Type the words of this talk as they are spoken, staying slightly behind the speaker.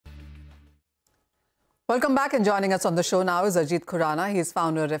Welcome back, and joining us on the show now is Ajeet Khurana. He's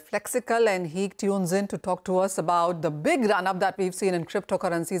founder of Reflexical, and he tunes in to talk to us about the big run-up that we've seen in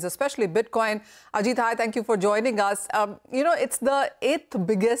cryptocurrencies, especially Bitcoin. Ajeet, hi, thank you for joining us. It's the 8th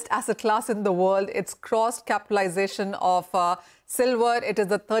biggest asset class in the world. It's crossed capitalization of silver. It is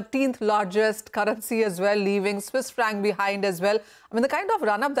the 13th largest currency as well, leaving Swiss franc behind as well. I mean, the kind of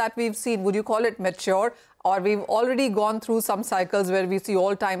run-up that we've seen, would you call it mature? Or we've already gone through some cycles where we see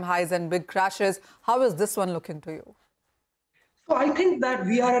all-time highs and big crashes. How is this one looking to you? So I think that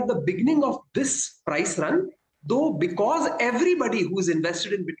we are at the beginning of this price run, though because everybody who is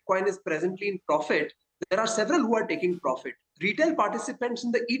invested in Bitcoin is presently in profit, there are several who are taking profit. Retail participants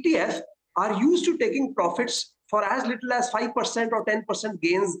in the ETF are used to taking profits for as little as 5% or 10%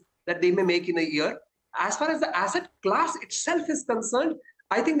 gains that they may make in a year. As far as the asset class itself is concerned,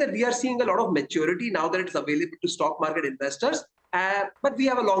 I think that we are seeing a lot of maturity now that it's available to stock market investors, but we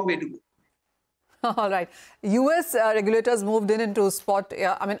have a long way to go. All right. US regulators moved into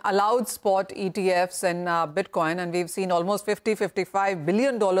allowed spot ETFs and Bitcoin, and we've seen almost $55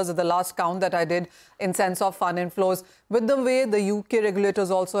 billion at the last count that I did in sense of fund inflows. With the way the UK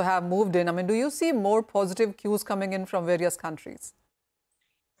regulators also have moved in, I mean, do you see more positive cues coming in from various countries?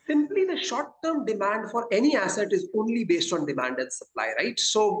 Simply the short-term demand for any asset is only based on demand and supply, right?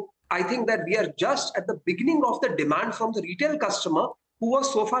 So I think that we are just at the beginning of the demand from the retail customer who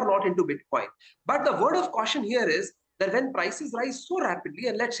was so far not into Bitcoin. But the word of caution here is that when prices rise so rapidly,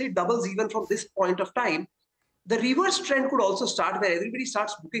 and let's say doubles even from this point of time, the reverse trend could also start where everybody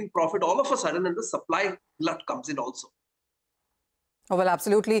starts booking profit all of a sudden and the supply glut comes in also. Oh, well,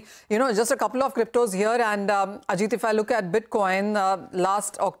 absolutely. Just a couple of cryptos here. And Ajeet, if I look at Bitcoin,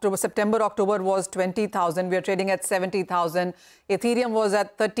 last September, October was 20,000. We are trading at 70,000. Ethereum was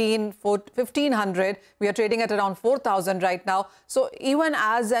at 1,500. We are trading at around 4,000 right now. So even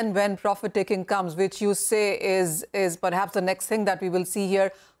as and when profit taking comes, which you say is perhaps the next thing that we will see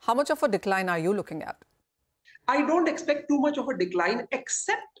here, how much of a decline are you looking at? I don't expect too much of a decline,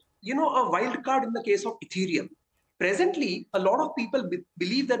 except, a wild card in the case of Ethereum. Presently, a lot of people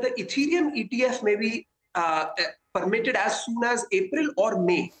believe that the Ethereum ETF may be permitted as soon as April or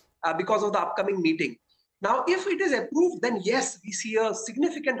May because of the upcoming meeting. Now, if it is approved, then yes, we see a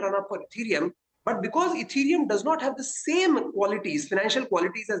significant run-up for Ethereum. But because Ethereum does not have the same qualities, financial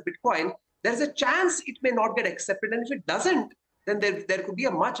qualities as Bitcoin, there's a chance it may not get accepted. And if it doesn't, then there could be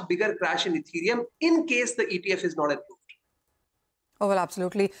a much bigger crash in Ethereum in case the ETF is not approved. Oh, well,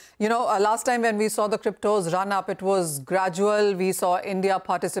 absolutely. Last time when we saw the cryptos run up, it was gradual. We saw India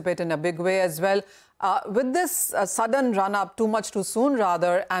participate in a big way as well. With this sudden run up, too much too soon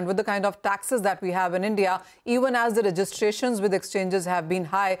rather, and with the kind of taxes that we have in India, even as the registrations with exchanges have been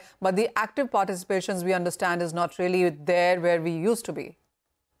high, but the active participations we understand is not really there where we used to be.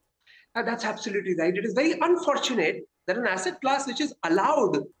 That's absolutely right. It is very unfortunate that an asset class which is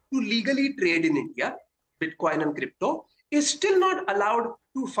allowed to legally trade in India, Bitcoin and crypto, is still not allowed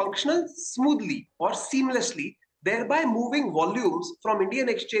to function smoothly or seamlessly, thereby moving volumes from Indian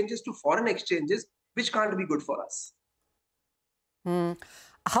exchanges to foreign exchanges, which can't be good for us.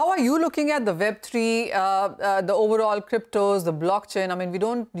 How are you looking at the Web3, the overall cryptos, the blockchain? I mean, we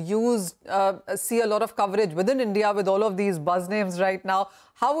don't see a lot of coverage within India with all of these buzz names right now.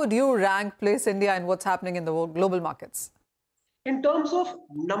 How would you place India and what's happening in the global markets? In terms of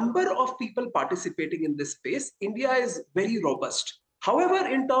number of people participating in this space, India is very robust. However,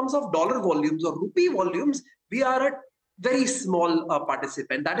 in terms of dollar volumes or rupee volumes, we are a very small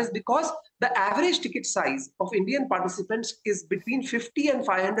participant. That is because the average ticket size of Indian participants is between 50 and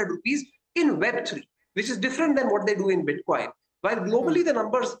 500 rupees in Web3, which is different than what they do in Bitcoin. While globally, the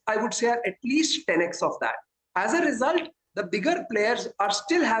numbers, I would say, are at least 10x of that. As a result, the bigger players are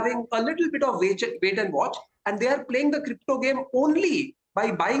still having a little bit of wait and watch, and they are playing the crypto game only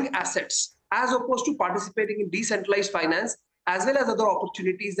by buying assets, as opposed to participating in decentralized finance, as well as other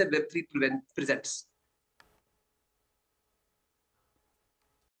opportunities that Web3 presents.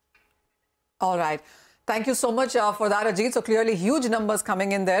 All right. Thank you so much for that, Ajeet. So clearly huge numbers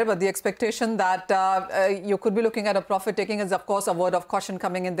coming in there, but the expectation that you could be looking at a profit taking is, of course, a word of caution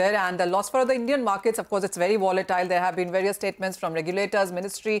coming in there. And the loss for the Indian markets, of course, it's very volatile. There have been various statements from regulators,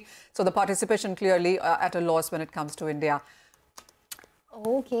 ministry. So the participation clearly at a loss when it comes to India.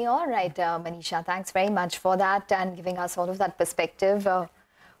 Okay, all right, Manisha. Thanks very much for that and giving us all of that perspective. For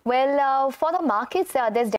the markets, there's